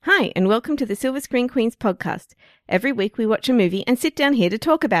Hi, and welcome to the Silver Screen Queens podcast. Every week we watch a movie and sit down here to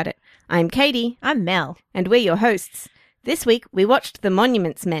talk about it. I'm Katie. I'm Mel. And we're your hosts. This week we watched The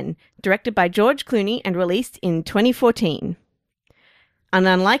Monuments Men, directed by George Clooney and released in 2014. An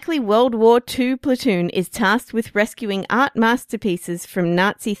unlikely World War II platoon is tasked with rescuing art masterpieces from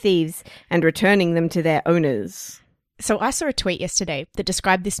Nazi thieves and returning them to their owners. So I saw a tweet yesterday that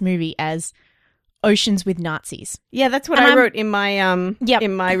described this movie as Oceans with Nazis. Yeah, that's what I wrote in my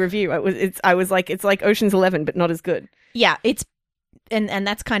in my review. I was like, it's like Ocean's 11, but not as good. Yeah, it's and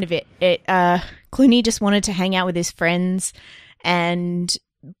that's kind of it. Clooney just wanted to hang out with his friends, and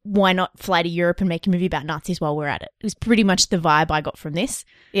why not fly to Europe and make a movie about Nazis while we're at it? It was pretty much the vibe I got from this.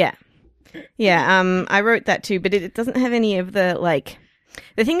 Yeah. I wrote that too, but it doesn't have any of the like.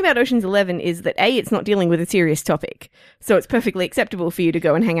 The thing about Ocean's 11 is that A, it's not dealing with a serious topic, so it's perfectly acceptable for you to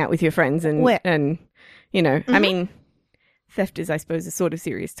go and hang out with your friends and you know, I mean, theft is, I suppose, a sort of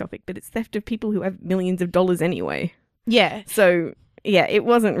serious topic, but it's theft of people who have millions of dollars anyway. Yeah. So, yeah, it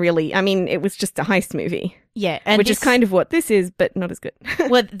wasn't really, I mean, it was just a heist movie. Yeah. And which is kind of what this is, but not as good.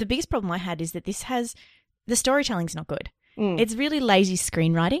 Well, the biggest problem I had is that the storytelling's not good. It's really lazy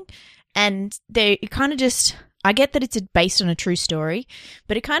screenwriting, and it kind of just... I get that it's based on a true story,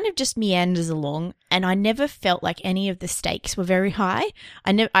 but it kind of just meanders along, and I never felt like any of the stakes were very high.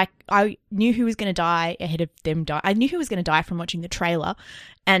 I knew who was going to die ahead of them die. I knew who was going to die from watching the trailer,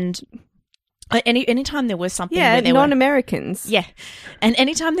 and anytime there was something, where there non-Americans, and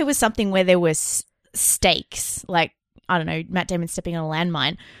anytime there was something where there was stakes, like I don't know, Matt Damon stepping on a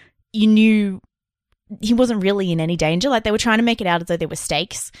landmine, you knew he wasn't really in any danger. Like they were trying to make it out as though there were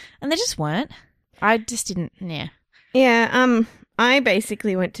stakes, and there just weren't. I just didn't, Yeah, I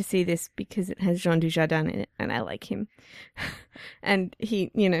basically went to see this because it has Jean Dujardin in it, and I like him. And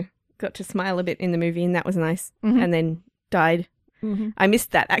he, got to smile a bit in the movie, and that was nice, and then died. Mm-hmm. I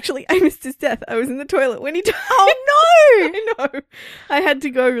missed that, actually. I missed his death. I was in the toilet when he died. Oh, no! I know. I had to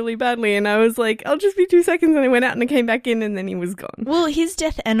go really badly, and I was like, I'll just be 2 seconds, and I went out and I came back in, and then he was gone. Well, his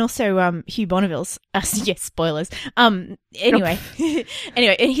death and also Hugh Bonneville's, yes, spoilers. Anyway,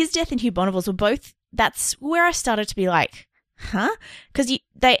 and his death and Hugh Bonneville's were both, that's where I started to be like, huh? Because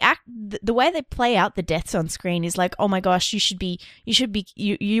the way they play out the deaths on screen is like, oh my gosh, you should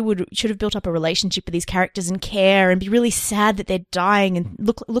have built up a relationship with these characters and care and be really sad that they're dying and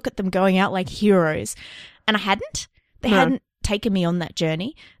look at them going out like heroes. And I hadn't. They hadn't taken me on that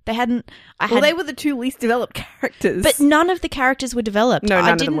journey. They hadn't. They were the two least developed characters, but none of the characters were developed. No,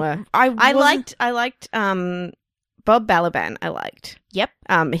 none of them were. I liked Bob Balaban. I liked. Yep.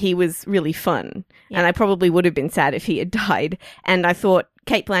 He was really fun, and I probably would have been sad if he had died. And I thought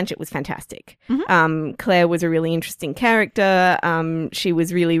Cate Blanchett was fantastic. Mm-hmm. Claire was a really interesting character. She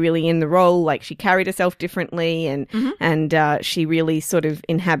was really, really in the role. Like she carried herself differently, and she really sort of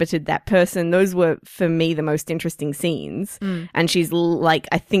inhabited that person. Those were, for me, the most interesting scenes. And she's like,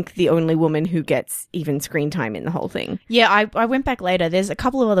 I think, the only woman who gets even screen time in the whole thing. Yeah, I went back later. There's a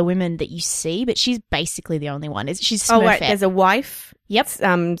couple of other women that you see, but she's basically the only one. She's Smurfette. Oh, right. There's a wife. Yep.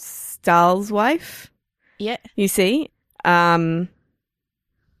 Stahl's wife. Yeah. You see? That's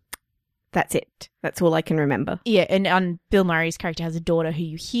it. That's all I can remember. Yeah, and Bill Murray's character has a daughter who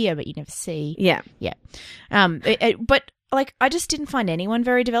you hear but you never see. Yeah. Yeah. But, like, I just didn't find anyone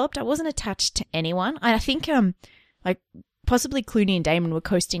very developed. I wasn't attached to anyone. I think, possibly Clooney and Damon were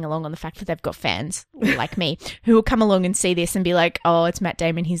coasting along on the fact that they've got fans, like me, who will come along and see this and be like, oh, it's Matt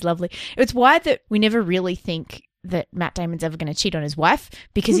Damon, he's lovely. It's why that we never really think that Matt Damon's ever going to cheat on his wife,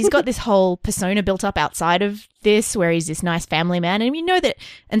 because he's got this whole persona built up outside of this where he's this nice family man, and you know that.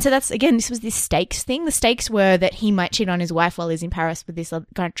 And so that's, again, this was this stakes thing. The stakes were that he might cheat on his wife while he's in Paris with this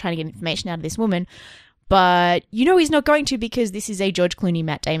guy trying to get information out of this woman, but he's not going to, because this is a George Clooney,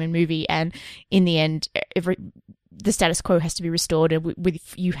 Matt Damon movie, and in the end, the status quo has to be restored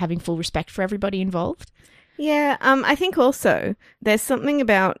with you having full respect for everybody involved. Yeah, I think also there's something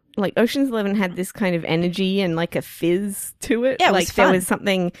about, like, Ocean's 11 had this kind of energy and, like, a fizz to it. Yeah, it was like, fun. There was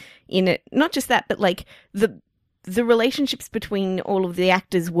something in it. Not just that, but, like, the relationships between all of the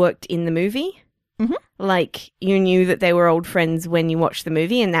actors worked in the movie. Mm-hmm. Like, you knew that they were old friends when you watched the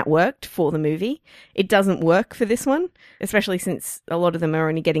movie, and that worked for the movie. It doesn't work for this one, especially since a lot of them are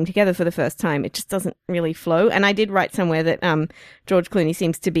only getting together for the first time. It just doesn't really flow. And I did write somewhere that George Clooney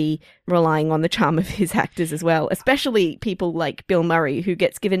seems to be relying on the charm of his actors as well, especially people like Bill Murray, who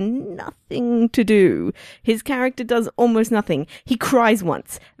gets given nothing to do. His character does almost nothing. He cries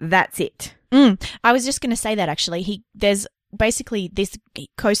once. That's it. I was just going to say that, actually. Basically, this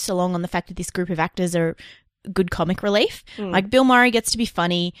coasts along on the fact that this group of actors are good comic relief. Like Bill Murray gets to be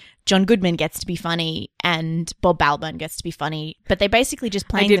funny, John Goodman gets to be funny, and Bob Balaban gets to be funny. But they basically just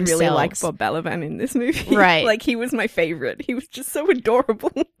playing themselves. I did really like Bob Balaban in this movie. Right. Like, he was my favourite. He was just so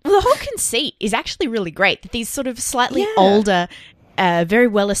adorable. Well, the whole conceit is actually really great. That these sort of slightly older, very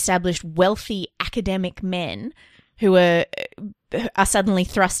well-established, wealthy academic men who are suddenly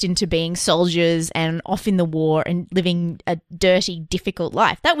thrust into being soldiers and off in the war and living a dirty, difficult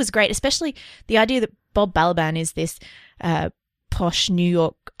life. That was great, especially the idea that Bob Balaban is this posh New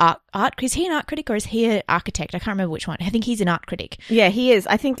York art. Is he an art critic or is he an architect? I can't remember which one. I think he's an art critic. Yeah, he is.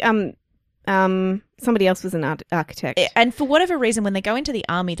 I think somebody else was an architect. And for whatever reason, when they go into the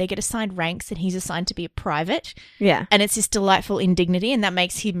army, they get assigned ranks and he's assigned to be a private. Yeah. And it's this delightful indignity, and that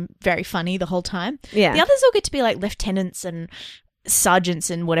makes him very funny the whole time. Yeah. The others all get to be like lieutenants and sergeants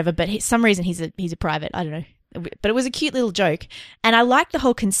and whatever, but some reason he's a private. I don't know. But it was a cute little joke. And I like the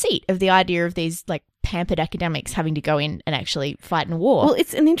whole conceit of the idea of these like pampered academics having to go in and actually fight in war. Well,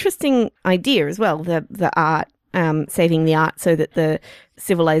 it's an interesting idea as well, the art, saving the art so that the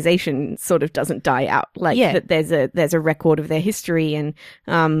civilization sort of doesn't die out. Like that there's a record of their history, and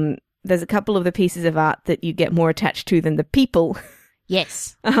there's a couple of the pieces of art that you get more attached to than the people.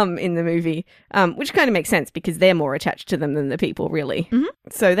 Yes. In the movie, which kind of makes sense because they're more attached to them than the people, really. Mm-hmm.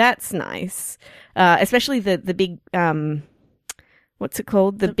 So that's nice. Especially the big, what's it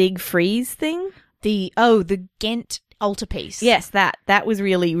called? The big frieze thing? The Ghent altarpiece. Yes, that was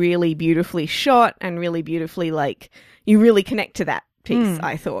really, really beautifully shot and really beautifully, like, you really connect to that piece,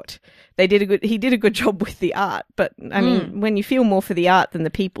 I thought. He did a good job with the art, but I mean, when you feel more for the art than the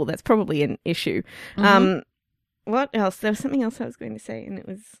people, that's probably an issue. Mm-hmm. What else? There was something else I was going to say, and it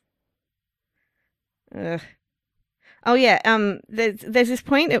was... There's this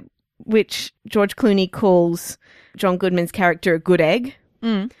point at which George Clooney calls John Goodman's character a good egg.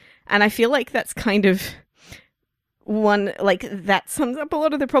 Mm. And I feel like that's kind of one, like, that sums up a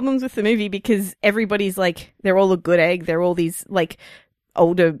lot of the problems with the movie, because everybody's like, they're all a good egg. They're all these, like,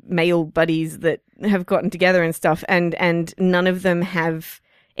 older male buddies that have gotten together and stuff, and none of them have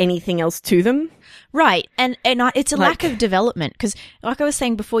anything else to them. Right. And it's a lack of development, because like I was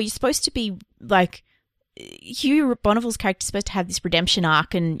saying before, you're supposed to be like, Hugh Bonneville's character is supposed to have this redemption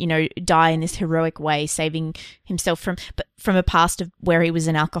arc and, you know, die in this heroic way, saving himself from a past of where he was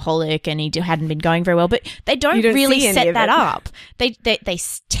an alcoholic and he hadn't been going very well. But they don't really set that up. They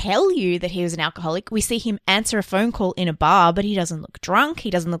tell you that he was an alcoholic. We see him answer a phone call in a bar, but he doesn't look drunk. He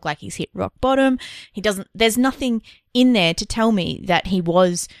doesn't look like he's hit rock bottom. There's nothing in there to tell me that he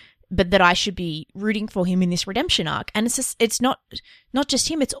was, but that I should be rooting for him in this redemption arc. And it's not just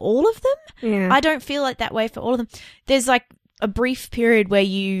him, it's all of them. Yeah. I don't feel like that way for all of them. There's like a brief period where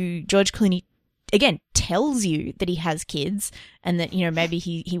George Clooney, again, tells you that he has kids and that, you know, maybe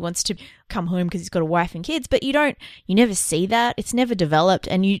he wants to come home because he's got a wife and kids, but you never see that. It's never developed,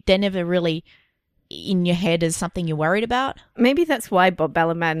 and they're never really in your head as something you're worried about. Maybe that's why Bob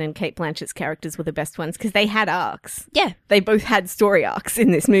Balaban and Cate Blanchett's characters were the best ones, because they had arcs. Yeah. They both had story arcs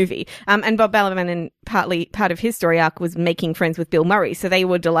in this movie. And Bob Balaban, and part of his story arc was making friends with Bill Murray. So they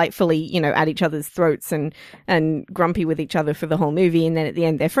were delightfully, you know, at each other's throats and grumpy with each other for the whole movie. And then at the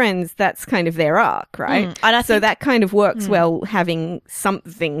end, they're friends. That's kind of their arc, right? And so that kind of works well, having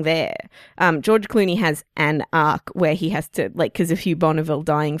something there. George Clooney has an arc where he has to, like, because of Hugh Bonneville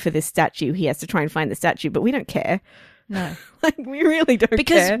dying for this statue, he has to try and find the statue, but we don't care. No. Like, we really don't care.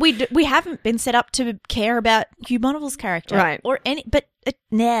 Because we haven't been set up to care about Hugh Bonneville's character. Right. Or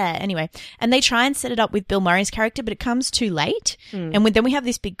anyway. And they try and set it up with Bill Murray's character, but it comes too late. And then we have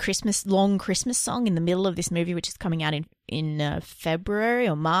this big long Christmas song in the middle of this movie, which is coming out in February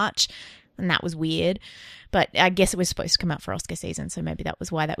or March. And that was weird. But I guess it was supposed to come out for Oscar season, so maybe that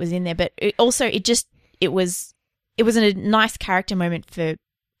was why that was in there. But it was a nice character moment for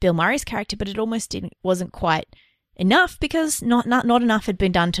Bill Murray's character, but it almost wasn't quite enough, because not enough had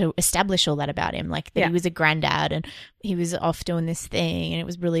been done to establish all that about him, like that he was a granddad and he was off doing this thing and it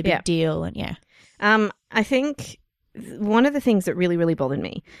was really a big deal. And I think one of the things that really, really bothered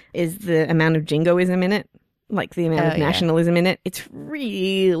me is the amount of jingoism in it, like the amount of nationalism in it. It's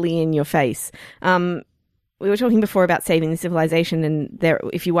really in your face. We were talking before about saving the civilization, and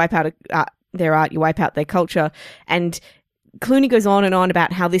if you wipe out their art, you wipe out their culture. And Clooney goes on and on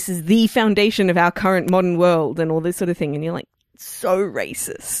about how this is the foundation of our current modern world and all this sort of thing. And you're like, so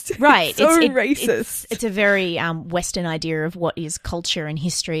racist. Right. Racist. It's a very Western idea of what is culture and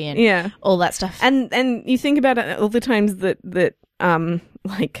history and all that stuff. And you think about it, all the times that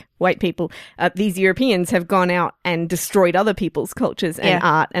like white people, these Europeans have gone out and destroyed other people's cultures and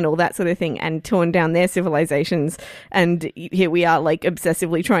art and all that sort of thing and torn down their civilizations. And here we are like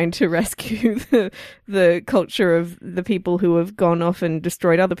obsessively trying to rescue the culture of the people who have gone off and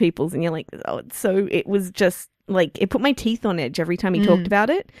destroyed other people's. And you're like, oh, so it was just like, it put my teeth on edge every time he talked about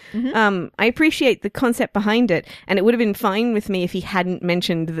it. Mm-hmm. I appreciate the concept behind it, and it would have been fine with me if he hadn't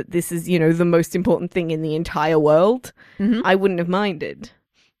mentioned that this is, you know, the most important thing in the entire world. Mm-hmm. I wouldn't have minded.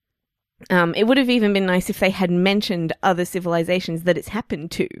 It would have even been nice if they had mentioned other civilizations that it's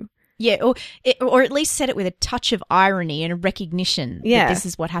happened to. Yeah, or at least said it with a touch of irony and a recognition that this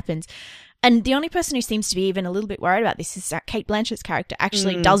is what happens. And the only person who seems to be even a little bit worried about this is that Cate Blanchett's character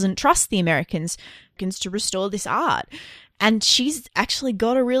actually doesn't trust the Americans to restore this art. And she's actually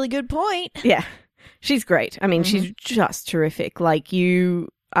got a really good point. Yeah, she's great. I mean, she's just terrific. Like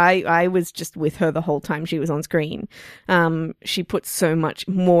I was just with her the whole time she was on screen. She put so much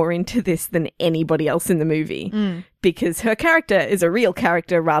more into this than anybody else in the movie because her character is a real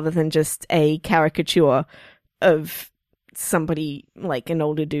character rather than just a caricature of somebody like an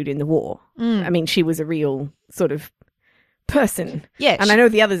older dude in the war. I mean, she was a real sort of person. Yeah. And I know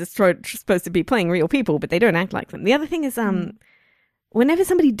the others are supposed to be playing real people, but they don't act like them. The other thing is, whenever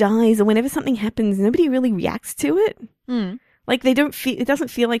somebody dies or whenever something happens, nobody really reacts to it. Like they don't feel, it doesn't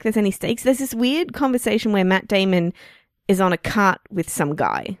feel like there's any stakes. There's this weird conversation where Matt Damon is on a cart with some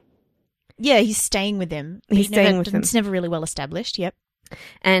guy. Yeah, he's staying with him. He's staying with him. It's never really well established. Yep.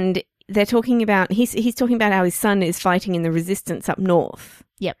 And they're talking about, he's talking about how his son is fighting in the resistance up north.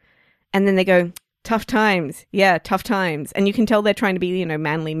 Yep. And then they go, tough times. Yeah, tough times. And you can tell they're trying to be, you know,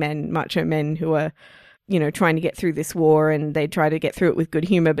 manly men, macho men who are, you know, trying to get through this war, and they try to get through it with good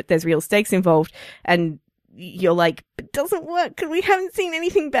humor, but there's real stakes involved. And you're like, it doesn't work because we haven't seen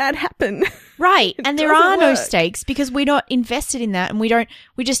anything bad happen. Right. And there are no stakes because we're not invested in that, and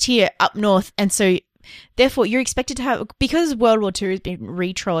we just hear up north. And so therefore you're expected to have, because World War II has been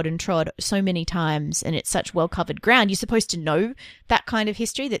retrod and trod so many times and it's such well-covered ground, you're supposed to know that kind of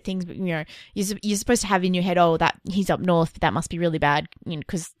history, that things, you know, you're supposed to have in your head, oh, that he's up north, that must be really bad, you know,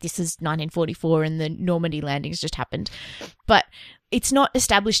 because this is 1944 and the Normandy landings just happened. But it's not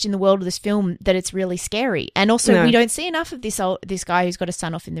established in the world of this film that it's really scary. And also we don't see enough of this guy who's got a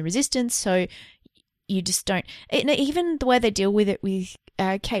son off in the resistance, so you just don't. Even the way they deal with it with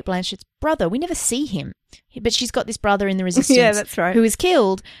Cate Blanchett's brother, we never see him, but she's got this brother in the resistance, yeah, that's right, who is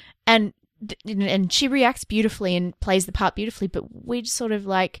killed, and she reacts beautifully and plays the part beautifully. But we just sort of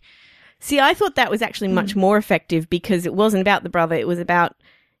like, see, I thought that was actually much more effective because it wasn't about the brother; it was about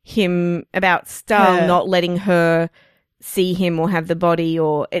him, about Stahl not letting her see him or have the body,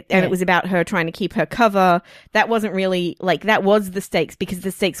 and it was about her trying to keep her cover. That wasn't really like, that was the stakes, because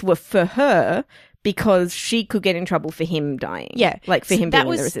the stakes were for her because she could get in trouble for him dying. Yeah. Like for him being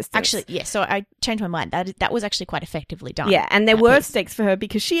in the resistance. Actually, yeah, so I changed my mind. That was actually quite effectively done. Yeah, and there were stakes for her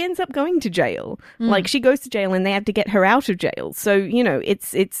because she ends up going to jail. Like she goes to jail and they have to get her out of jail. So, you know,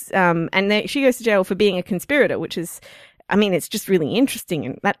 she goes to jail for being a conspirator, which is, I mean, it's just really interesting.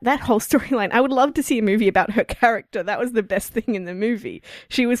 And that whole storyline, I would love to see a movie about her character. That was the best thing in the movie.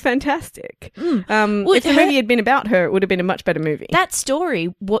 She was fantastic. If the movie had been about her, it would have been a much better movie. That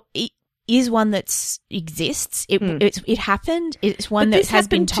story, is one that exists. It happened. It's one that has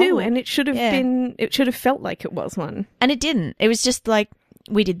been told too, and it should have been. It should have felt like it was one, and it didn't. It was just like,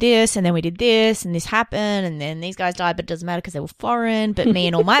 we did this, and then we did this, and this happened, and then these guys died, but it doesn't matter because they were foreign. But me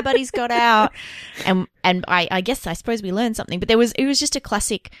and all my buddies got out, and I guess I suppose we learned something. But it was just a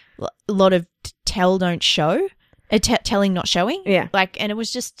classic lot of tell don't show, telling not showing. Yeah, and it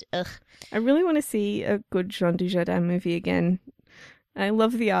was just. Ugh. I really want to see a good Jean Dujardin movie again. I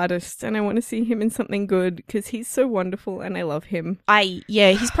love the artist, and I want to see him in something good because he's so wonderful, and I love him.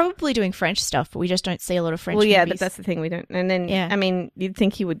 He's probably doing French stuff, but we just don't see a lot of French movies. But that's the thing, we don't. And then, I mean, you'd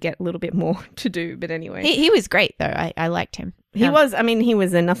think he would get a little bit more to do, but anyway. He was great, though. I liked him. He was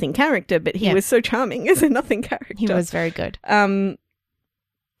a nothing character, but he was so charming as a nothing character. He was very good.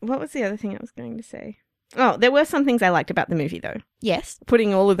 What was the other thing I was going to say? Oh, there were some things I liked about the movie, though. Yes.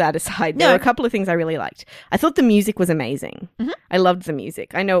 Putting all of that aside, there were a couple of things I really liked. I thought the music was amazing. Mm-hmm. I loved the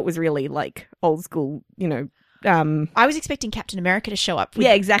music. I know it was really, like, old school, you know. I was expecting Captain America to show up.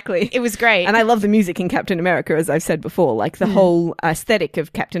 Yeah, exactly. It was great. And I love the music in Captain America, as I've said before. Like, the whole aesthetic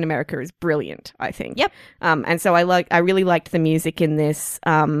of Captain America is brilliant, I think. Yep. And so I really liked the music in this.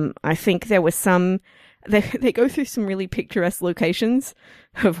 I think there was some... They go through some really picturesque locations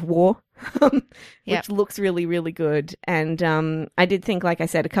of war, which looks really, really good. And I did think, like I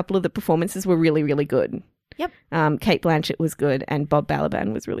said, a couple of the performances were really, really good. Yep. Kate Blanchett was good, and Bob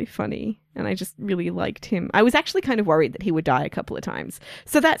Balaban was really funny, and I just really liked him. I was actually kind of worried that he would die a couple of times,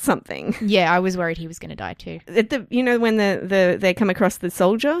 so that's something. Yeah, I was worried he was going to die too. When they come across the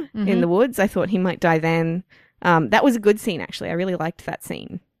soldier in the woods, I thought he might die then. That was a good scene, actually. I really liked that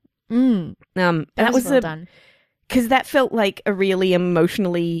scene. That was well done. Because that felt like a really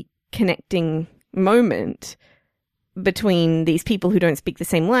emotionally connecting moment between these people who don't speak the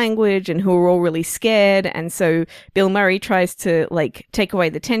same language and who are all really scared. And so Bill Murray tries to like take away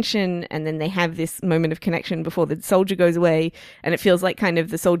the tension, and then they have this moment of connection before the soldier goes away, and it feels like kind of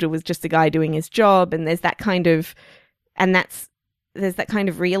the soldier was just a guy doing his job, and there's that kind of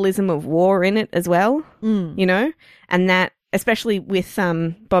realism of war in it as well, you know? And that, especially with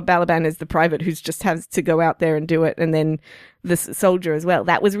Bob Balaban as the private who's just has to go out there and do it, and then the soldier as well.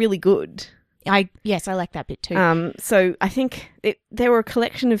 That was really good. Yes, I like that bit too. So I think there were a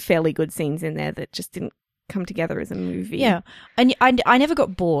collection of fairly good scenes in there that just didn't come together as a movie. Yeah, and I never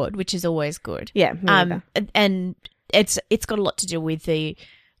got bored, which is always good. Yeah, me neither. And it's got a lot to do with the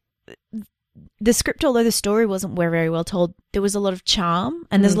script. Although the story wasn't very well told, there was a lot of charm,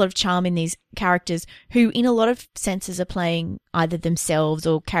 and there's a lot of charm in these characters who, in a lot of senses, are playing either themselves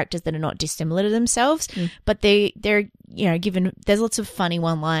or characters that are not dissimilar to themselves. But they're given, there's lots of funny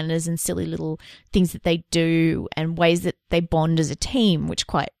one-liners and silly little things that they do, and ways that they bond as a team, which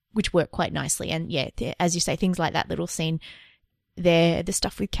work quite nicely. And yeah, as you say, things like that little scene there, the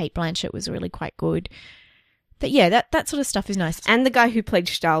stuff with Kate Blanchett was really quite good. But yeah, that sort of stuff is nice. And the guy who played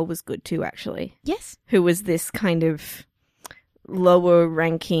Stahl was good too, actually. Yes. Who was this kind of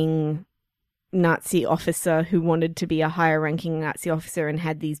lower-ranking Nazi officer who wanted to be a higher-ranking Nazi officer and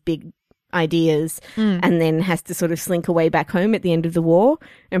had these big ideas, and then has to sort of slink away back home at the end of the war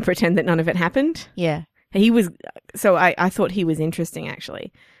and pretend that none of it happened. Yeah. So I thought he was interesting,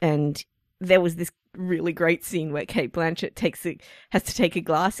 actually. And there was this really great scene where Kate Blanchett has to take a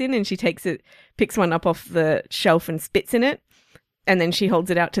glass in, and she picks one up off the shelf and spits in it. And then she holds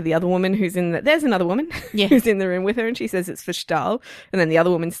it out to the other woman there's another woman who's in the room with her, and she says it's for Stahl. And then the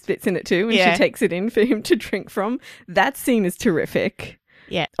other woman spits in it too, and she takes it in for him to drink from. That scene is terrific.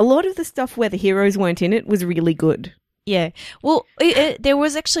 Yeah. A lot of the stuff where the heroes weren't in it was really good. Yeah. Well, there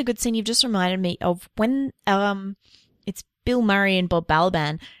was actually a good scene. You've just reminded me of when it's Bill Murray and Bob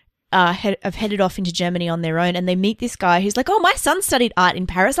Balaban have headed off into Germany on their own, and they meet this guy who's like, "Oh, my son studied art in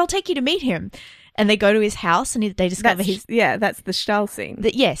Paris. I'll take you to meet him." And they go to his house, and they discover that's the Stahl scene.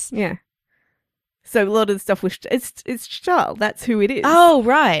 Yes. Yeah. So a lot of the stuff was it's Stahl. That's who it is. Oh,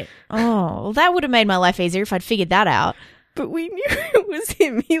 right. Oh, well, that would have made my life easier if I'd figured that out. But we knew it was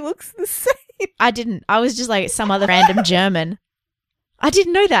him. He looks the same. I didn't. I was just like some other random German. I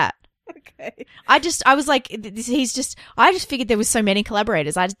didn't know that. Okay. I was like, I just figured there was so many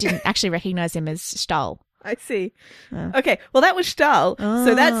collaborators. I just didn't actually recognize him as Stahl. I see. Okay. Well, that was Stahl.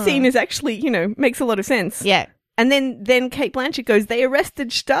 So that scene is actually, makes a lot of sense. Yeah. And then Kate Blanchett goes, they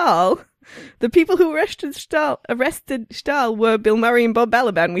arrested Stahl. The people who arrested Stahl were Bill Murray and Bob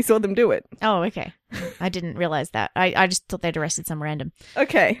Balaban. We saw them do it. Oh, okay. I didn't realize that. I just thought they'd arrested some random.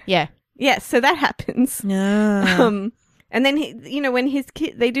 Okay. Yeah. Yeah, so that happens. No. And then, when his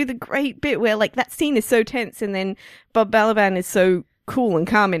kid, they do the great bit where, like, that scene is so tense, and then Bob Balaban is so cool and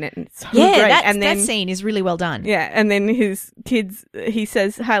calm in it, and it's so great. That scene is really well done. Yeah, and then his kids, he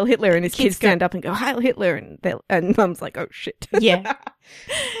says, Heil Hitler, and his kids stand up and go, Heil Hitler, and Mum's like, oh, shit. Yeah.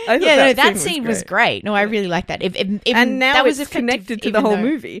 That scene was great. No, I really like that. And now that was connected to the whole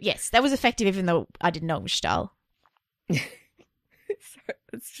movie. Yes, that was effective, even though I didn't know it was Stahl.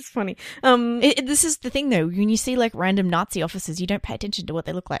 It's just funny. This is the thing, though. When you see like random Nazi officers, you don't pay attention to what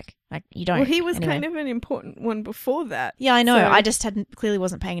they look like. Like you don't. Well, he was kind of an important one before that. Yeah, I know. So. I just clearly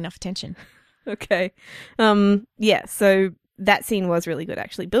wasn't paying enough attention. Okay. Yeah. So that scene was really good,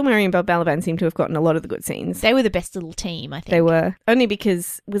 actually. Bill Murray and Bob Balaban seem to have gotten a lot of the good scenes. They were the best little team, I think. They were only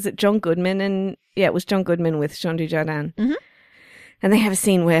because was it John Goodman it was John Goodman with Jean Dujardin. Mm-hmm. And they have a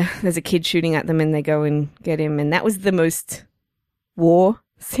scene where there's a kid shooting at them, and they go and get him, and that was the most war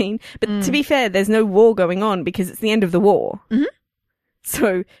scene. But to be fair, there's no war going on because it's the end of the war. Mm-hmm.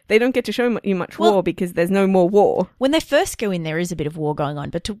 So they don't get to show you much war because there's no more war. When they first go in, there is a bit of war going on,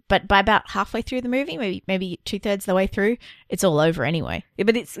 but by about halfway through the movie, maybe 2/3 the way through, it's all over anyway. Yeah,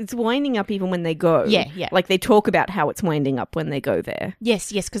 but it's winding up even when they go. Yeah. Like they talk about how it's winding up when they go there.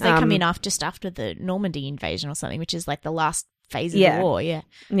 Yes, because they come in just after the Normandy invasion or something, which is like the last phase of the war. Yeah.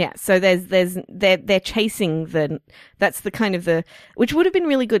 So they're chasing that's the kind of which would have been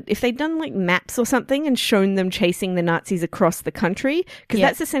really good if they'd done like maps or something and shown them chasing the Nazis across the country, because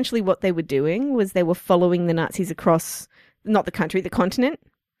that's essentially what they were doing, was they were following the Nazis across not the country, the continent.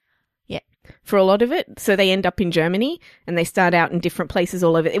 Yeah. for a lot of it. So they end up in Germany and they start out in different places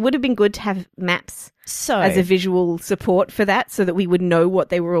all over. It would have been good to have maps as a visual support for that so that we would know what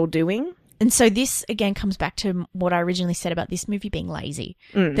they were all doing. And so this, again, comes back to what I originally said about this movie being lazy.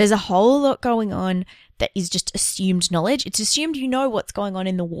 There's a whole lot going on that is just assumed knowledge. It's assumed you know what's going on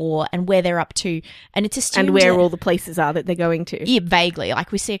in the war and where they're up to. And it's assumed... And where all the places are that they're going to. Yeah, vaguely.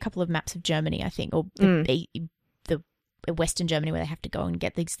 Like we see a couple of maps of Germany, I think, or the Western Germany where they have to go and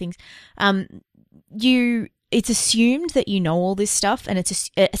get these things. It's assumed that you know all this stuff, and it's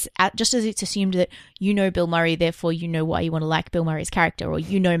just as it's assumed that you know Bill Murray, therefore you know why you want to like Bill Murray's character, or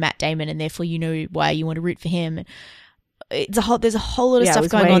you know Matt Damon, and therefore you know why you want to root for him. There's a whole lot of stuff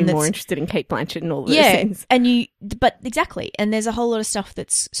going on. I was way that's more interested in Cate Blanchett and all those things. But exactly, and there's a whole lot of stuff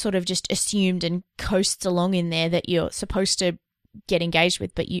that's sort of just assumed and coasts along in there that you're supposed to get engaged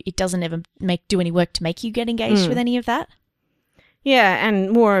with, but it doesn't ever do any work to make you get engaged with any of that. Yeah,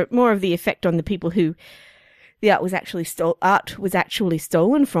 and more of the effect on the people who the art was actually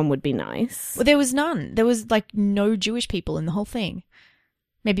stolen from would be nice. Well, there was none. There was like no Jewish people in the whole thing.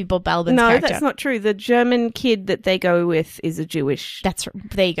 Maybe Bob Balaban's character. No, that's not true. The German kid that they go with is a Jewish.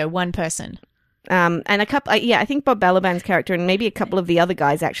 There you go, one person. And a couple, I think Bob Balaban's character and maybe a couple of the other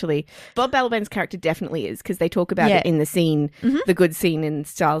guys actually. Bob Balaban's character definitely is because they talk about it in the scene, the good scene in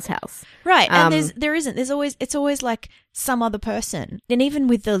Styles' house. Right, and it's always like some other person. And even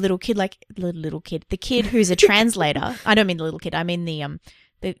with the little kid, the kid who's a translator. I don't mean the little kid, I mean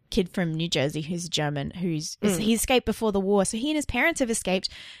the kid from New Jersey who's German, he escaped before the war. So he and his parents have escaped,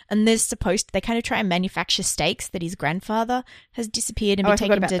 and they kind of try and manufacture stakes that his grandfather has disappeared and been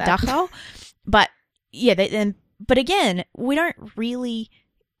taken to Dachau. But yeah, but again, we don't really.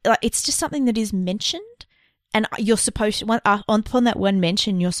 It's just something that is mentioned, and you're supposed to upon that one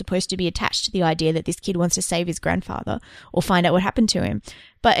mention, you're supposed to be attached to the idea that this kid wants to save his grandfather or find out what happened to him.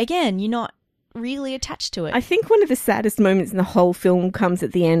 But again, you're not really attached to it. I think one of the saddest moments in the whole film comes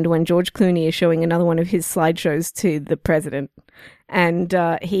at the end when George Clooney is showing another one of his slideshows to the president, and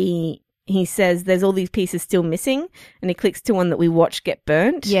he says there's all these pieces still missing, and he clicks to one that we watched get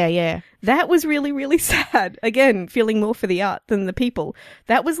burnt. Yeah. That was really, really sad. Again, feeling more for the art than the people.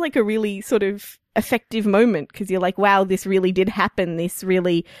 That was like a really sort of effective moment because you're like, wow, this really did happen. This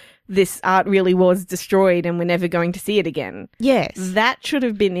art really was destroyed and we're never going to see it again. Yes. That should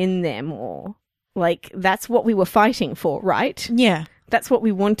have been in there more. Like, that's what we were fighting for, right? Yeah. That's what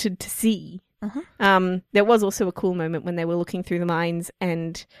we wanted to see. There was also a cool moment when they were looking through the mines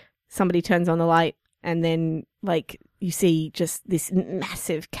and somebody turns on the light and then, like, you see just this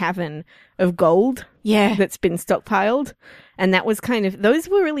massive cavern of gold that's been stockpiled. And that was those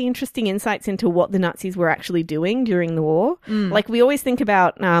were really interesting insights into what the Nazis were actually doing during the war. Like, we always think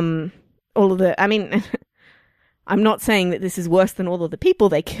about all of the, I mean, I'm not saying that this is worse than all of the people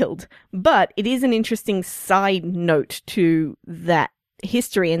they killed, but it is an interesting side note to that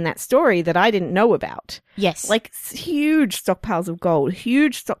history and that story that I didn't know about. Yes. Like, huge stockpiles of gold,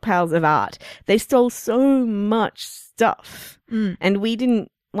 huge stockpiles of art. They stole so much stuff. And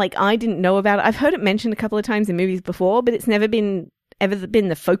I didn't know about it. I've heard it mentioned a couple of times in movies before, but it's never been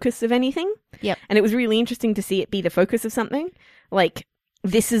the focus of anything. Yep. And it was really interesting to see it be the focus of something. Like,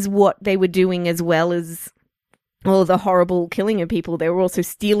 this is what they were doing, as well as all the horrible killing of people. They were also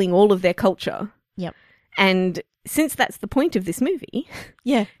stealing all of their culture. Yep. And since that's the point of this movie,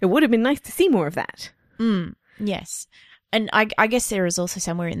 it would have been nice to see more of that. Yes. And I guess there is also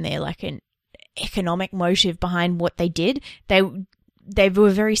somewhere in there like an economic motive behind what they did. They were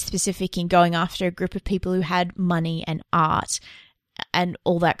very specific in going after a group of people who had money and art and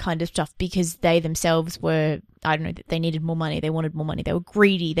all that kind of stuff because they themselves were, I don't know, they needed more money. They wanted more money. They were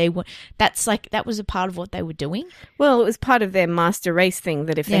greedy. That was a part of what they were doing. Well, it was part of their master race thing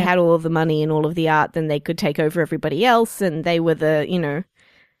that if they had all of the money and all of the art, then they could take over everybody else, and they were the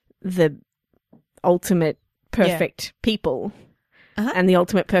ultimate perfect people. And the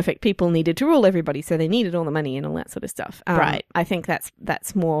ultimate perfect people needed to rule everybody, so they needed all the money and all that sort of stuff. Right. I think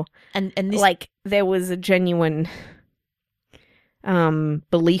that's more and this, like, there was a genuine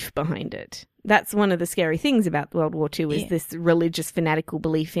belief behind it. That's one of the scary things about World War II is this religious fanatical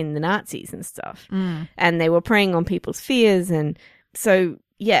belief in the Nazis and stuff. And they were preying on people's fears. And so,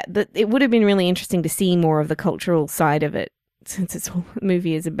 it would have been really interesting to see more of the cultural side of it, since the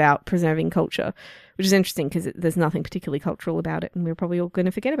movie is about preserving culture, which is interesting because there's nothing particularly cultural about it, and we're probably all going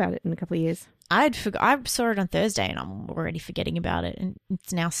to forget about it in a couple of years. I saw it on Thursday and I'm already forgetting about it, and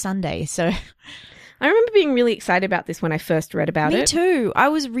it's now Sunday, so... I remember being really excited about this when I first read about it. Me too. I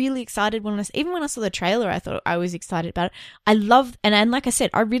was really excited even when I saw the trailer. I thought I was excited about it. I love, and like I said,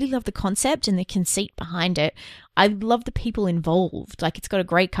 I really love the concept and the conceit behind it. I love the people involved. Like, it's got a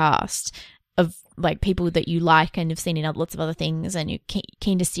great cast of like people that you like and have seen in lots of other things, and you're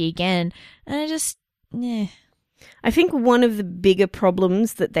keen to see again. And I just, I think one of the bigger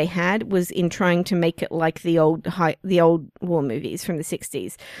problems that they had was in trying to make it like the old war movies from the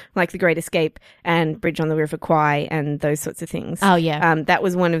 60s, like The Great Escape and Bridge on the River Kwai and those sorts of things. Oh, yeah. That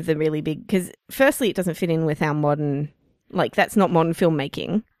was one of the really big, because firstly, it doesn't fit in with our modern, like, that's not modern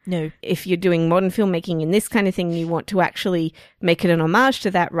filmmaking. No. If you're doing modern filmmaking in this kind of thing, you want to actually make it an homage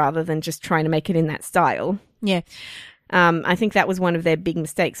to that rather than just trying to make it in that style. Yeah. I think that was one of their big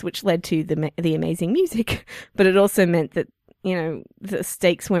mistakes, which led to the amazing music. But it also meant that, you know, the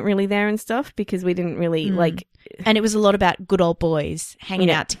stakes weren't really there and stuff, because we didn't really like. And it was a lot about good old boys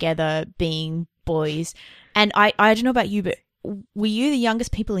hanging out together, being boys. And I don't know about you, but were you the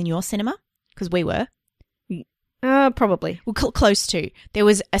youngest people in your cinema? Because we were. Probably. Well, close to. There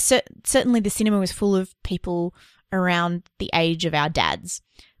was certainly the cinema was full of people around the age of our dads.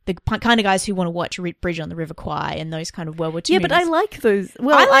 The kind of guys who want to watch Bridge on the River Kwai and those kind of World War II movies. But I like those.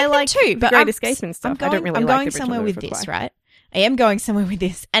 Well, I like too. The Great Escape and stuff. I don't really like going somewhere with this, right? I am going somewhere with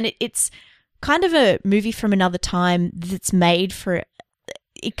this, and it's kind of a movie from another time that's made for it.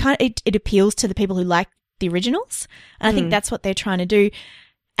 It appeals to the people who like the originals, and I think that's what they're trying to do.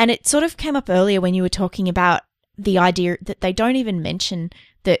 And it sort of came up earlier when you were talking about the idea that they don't even mention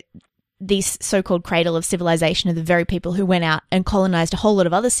that this so-called cradle of civilization are the very people who went out and colonized a whole lot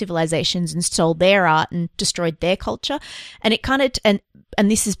of other civilizations and stole their art and destroyed their culture. And it kind of,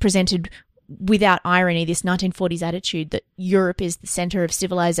 and this is presented without irony, this 1940s attitude that Europe is the center of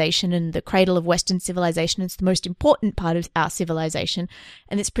civilization and the cradle of Western civilization. It's the most important part of our civilization.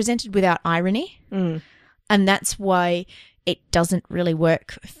 And it's presented without irony. And that's why it doesn't really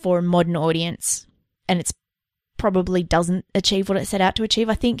work for a modern audience. And it's probably doesn't achieve what it set out to achieve.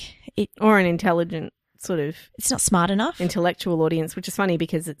 I think or an intelligent sort of, it's not smart enough intellectual audience, which is funny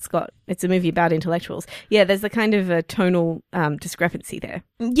because it's a movie about intellectuals. Yeah, there's a kind of a tonal discrepancy there.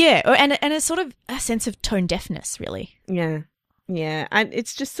 Yeah, and a sort of a sense of tone deafness, really. Yeah.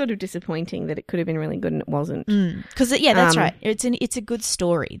 It's just sort of disappointing that it could have been really good and it wasn't. Because that's right. It's a good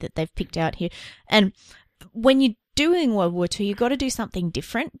story that they've picked out here, and when you're doing World War II, you got to do something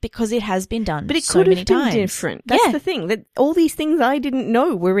different because it has been done, but it so could many have been times. Different. That's the thing. That all these things I didn't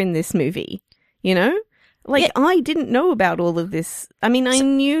know were in this movie. You know, I didn't know about all of this. I mean, I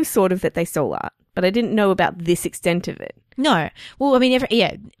knew sort of that they stole art, but I didn't know about this extent of it. No, well, I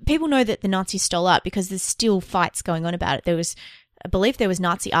mean, people know that the Nazis stole art because there's still fights going on about it. I believe there was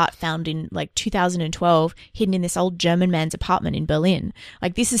Nazi art found in like 2012 hidden in this old German man's apartment in Berlin.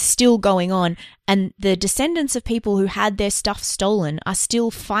 Like, this is still going on, and the descendants of people who had their stuff stolen are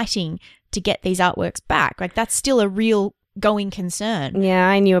still fighting to get these artworks back. Like, that's still a real going concern. Yeah,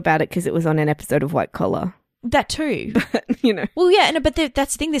 I knew about it because it was on an episode of White Collar. That too. But, you know. Well, yeah, but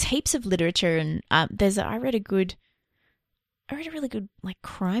that's the thing. There's heaps of literature, and I read a really good like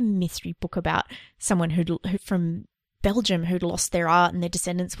crime mystery book about someone who from Belgium who'd lost their art and their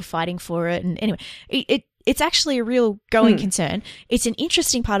descendants were fighting for it. And anyway, it's actually a real going concern. It's an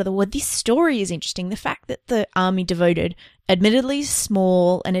interesting part of the war. This story is interesting. The fact that the army devoted admittedly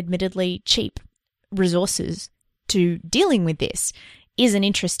small and admittedly cheap resources to dealing with this is an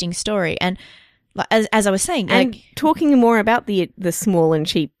interesting story. And as I was saying, and talking more about the small and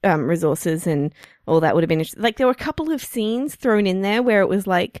cheap resources and all that would have been interesting. Like, there were a couple of scenes thrown in there where it was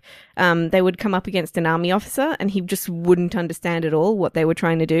like they would come up against an army officer and he just wouldn't understand at all what they were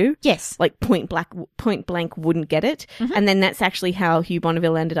trying to do. Yes, like point blank wouldn't get it. And then that's actually how Hugh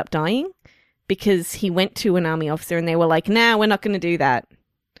Bonneville ended up dying, because he went to an army officer and they were like, "Nah, we're not going to do that."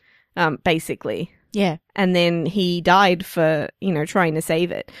 Basically. Yeah. And then he died for, trying to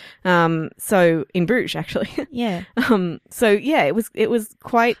save it. So in Bruges, actually. Yeah. So yeah, it was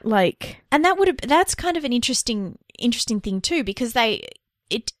quite like, and that's kind of an interesting thing too, because they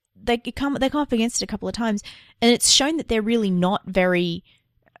come up against it a couple of times, and it's shown that they're really not very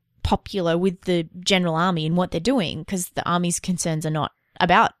popular with the general army and what they're doing, because the army's concerns are not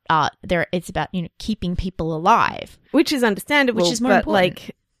about art. It's about, keeping people alive, which is understandable, which is more important.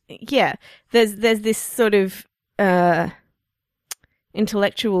 Like, yeah, there's this sort of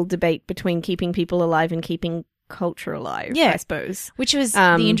intellectual debate between keeping people alive and keeping culture alive. Yeah, I suppose, which was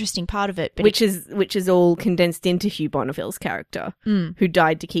the interesting part of it. But which is all condensed into Hugh Bonneville's character, who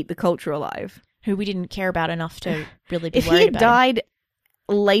died to keep the culture alive, who we didn't care about enough to really be worried about. If he had died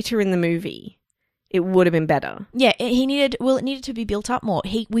later in the movie, it would have been better. Yeah, it needed to be built up more.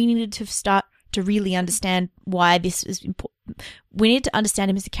 We needed to start to really understand why this is important. We needed to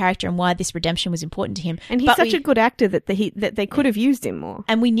understand him as a character and why this redemption was important to him. And he's such a good actor that they could have used him more.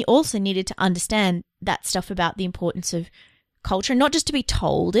 And we also needed to understand that stuff about the importance of culture, not just to be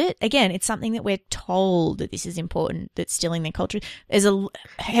told it. Again, it's something that we're told that this is important, that's stealing their culture. There's a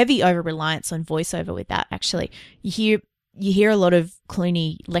heavy over-reliance on voiceover with that, actually. You hear a lot of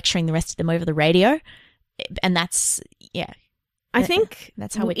Clooney lecturing the rest of them over the radio, and that's, yeah. I think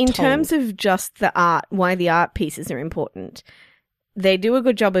that's how we're in told. terms of just the art, why the art pieces are important, they do a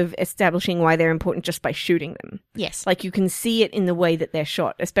good job of establishing why they're important just by shooting them. Yes. Like, you can see it in the way that they're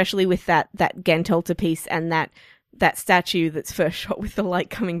shot, especially with that Ghent altarpiece and that statue that's first shot with the light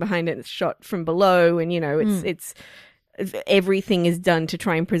coming behind it. It's shot from below, and, it's everything is done to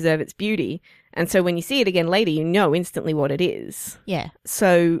try and preserve its beauty. And so when you see it again later, you know instantly what it is. Yeah.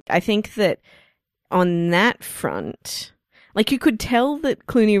 So I think that on that front, like, you could tell that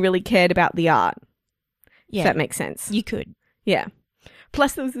Clooney really cared about the art. Yeah. If that makes sense. You could. Yeah.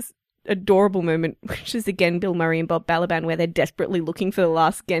 Plus there was this adorable moment, which is again Bill Murray and Bob Balaban, where they're desperately looking for the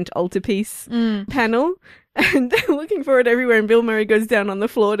last Ghent altarpiece panel, and they're looking for it everywhere, and Bill Murray goes down on the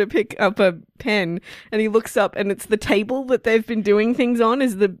floor to pick up a pen, and he looks up and it's the table that they've been doing things on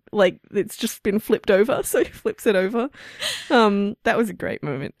it's just been flipped over, so he flips it over. That was a great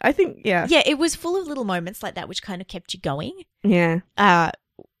moment, I think. Yeah, it was full of little moments like that which kind of kept you going. Yeah.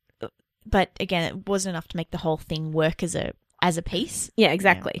 But again, it wasn't enough to make the whole thing work as a piece. Yeah,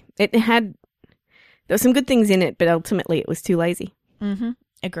 exactly. Yeah. There were some good things in it, but ultimately it was too lazy. Mm-hmm.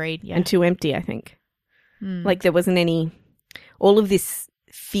 Agreed, yeah. And too empty, I think. Like, there wasn't all of this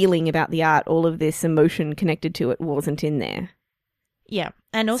feeling about the art, all of this emotion connected to it wasn't in there. Yeah.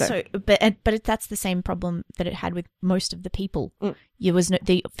 And also, but that's the same problem that it had with most of the people. There was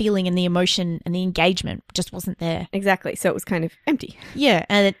the feeling and the emotion and the engagement just wasn't there. Exactly. So it was kind of empty. Yeah.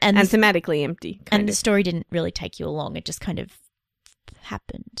 And thematically empty. And the story didn't really take you along. It just kind of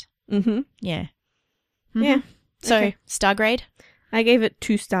happened. Mm-hmm. Yeah. Mm-hmm. Yeah. So, okay. Star grade? I gave it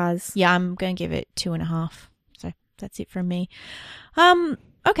 2 stars. Yeah, I'm going to give it 2.5. So that's it from me.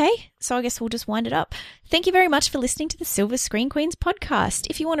 Okay, so I guess we'll just wind it up. Thank you very much for listening to the Silver Screen Queens podcast.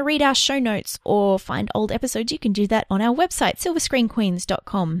 If you want to read our show notes or find old episodes, you can do that on our website,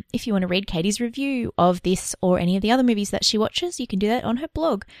 silverscreenqueens.com. If you want to read Katie's review of this or any of the other movies that she watches, you can do that on her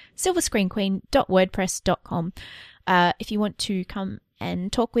blog, silverscreenqueen.wordpress.com. If you want to come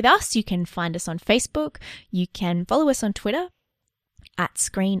and talk with us, you can find us on Facebook. You can follow us on Twitter at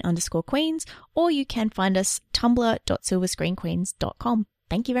 @screen_queens, or you can find us tumblr.silverscreenqueens.com.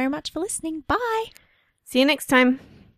 Thank you very much for listening. Bye. See you next time.